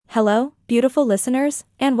Hello, beautiful listeners,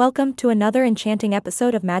 and welcome to another enchanting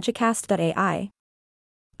episode of Magicast.ai.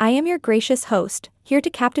 I am your gracious host, here to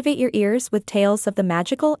captivate your ears with tales of the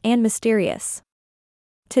magical and mysterious.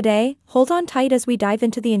 Today, hold on tight as we dive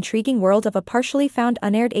into the intriguing world of a partially found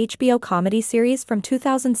unaired HBO comedy series from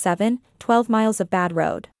 2007, 12 Miles of Bad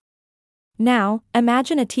Road. Now,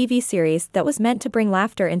 imagine a TV series that was meant to bring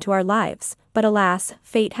laughter into our lives, but alas,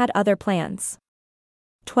 fate had other plans.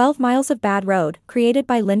 12 Miles of Bad Road, created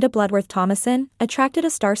by Linda Bloodworth Thomason, attracted a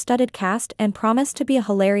star-studded cast and promised to be a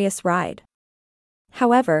hilarious ride.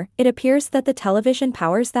 However, it appears that the television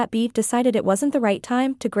powers that be decided it wasn't the right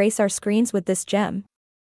time to grace our screens with this gem.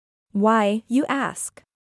 Why, you ask?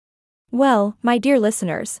 Well, my dear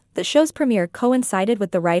listeners, the show's premiere coincided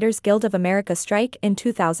with the Writers Guild of America strike in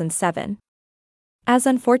 2007. As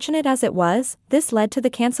unfortunate as it was, this led to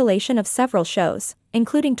the cancellation of several shows,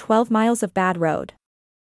 including 12 Miles of Bad Road.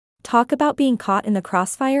 Talk about being caught in the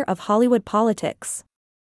crossfire of Hollywood politics.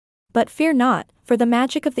 But fear not, for the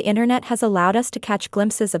magic of the internet has allowed us to catch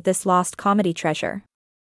glimpses of this lost comedy treasure.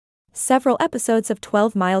 Several episodes of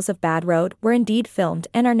 12 Miles of Bad Road were indeed filmed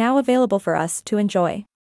and are now available for us to enjoy.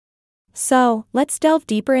 So, let's delve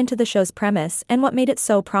deeper into the show's premise and what made it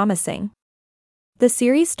so promising. The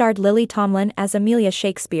series starred Lily Tomlin as Amelia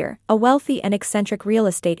Shakespeare, a wealthy and eccentric real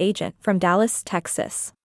estate agent from Dallas,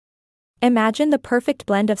 Texas. Imagine the perfect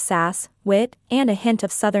blend of sass, wit, and a hint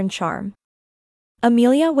of Southern charm.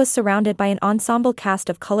 Amelia was surrounded by an ensemble cast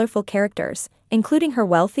of colorful characters, including her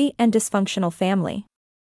wealthy and dysfunctional family.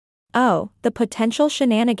 Oh, the potential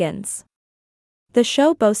shenanigans! The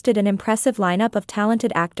show boasted an impressive lineup of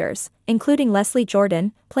talented actors, including Leslie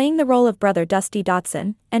Jordan, playing the role of Brother Dusty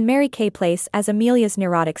Dotson, and Mary Kay Place as Amelia's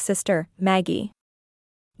neurotic sister, Maggie.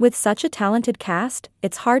 With such a talented cast,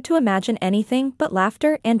 it's hard to imagine anything but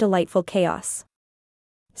laughter and delightful chaos.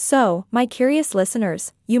 So, my curious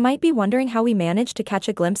listeners, you might be wondering how we managed to catch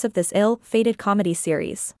a glimpse of this ill-fated comedy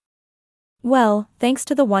series. Well, thanks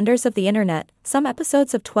to the wonders of the internet, some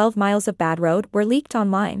episodes of 12 Miles of Bad Road were leaked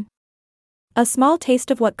online. A small taste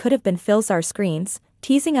of what could have been fills our screens,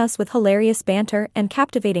 teasing us with hilarious banter and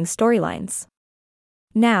captivating storylines.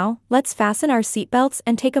 Now, let's fasten our seatbelts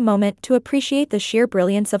and take a moment to appreciate the sheer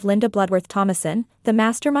brilliance of Linda Bloodworth Thomason, the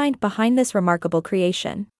mastermind behind this remarkable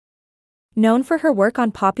creation. Known for her work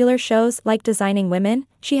on popular shows like Designing Women,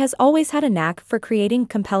 she has always had a knack for creating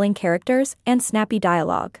compelling characters and snappy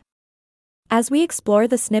dialogue. As we explore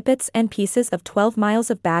the snippets and pieces of 12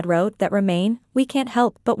 Miles of Bad Road that remain, we can't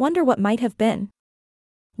help but wonder what might have been.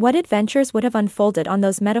 What adventures would have unfolded on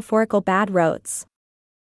those metaphorical bad roads?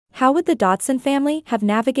 How would the Dotson family have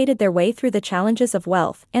navigated their way through the challenges of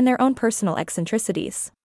wealth and their own personal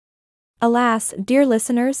eccentricities? Alas, dear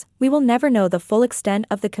listeners, we will never know the full extent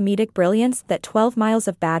of the comedic brilliance that 12 Miles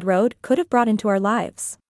of Bad Road could have brought into our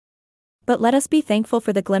lives. But let us be thankful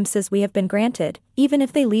for the glimpses we have been granted, even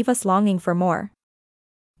if they leave us longing for more.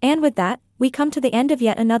 And with that, we come to the end of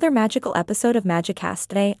yet another magical episode of Magicast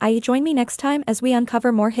today. Join me next time as we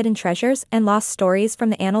uncover more hidden treasures and lost stories from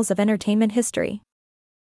the annals of entertainment history.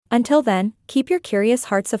 Until then, keep your curious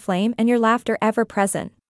hearts aflame and your laughter ever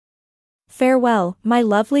present. Farewell, my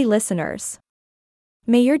lovely listeners.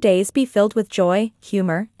 May your days be filled with joy,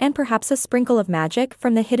 humor, and perhaps a sprinkle of magic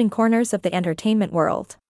from the hidden corners of the entertainment world.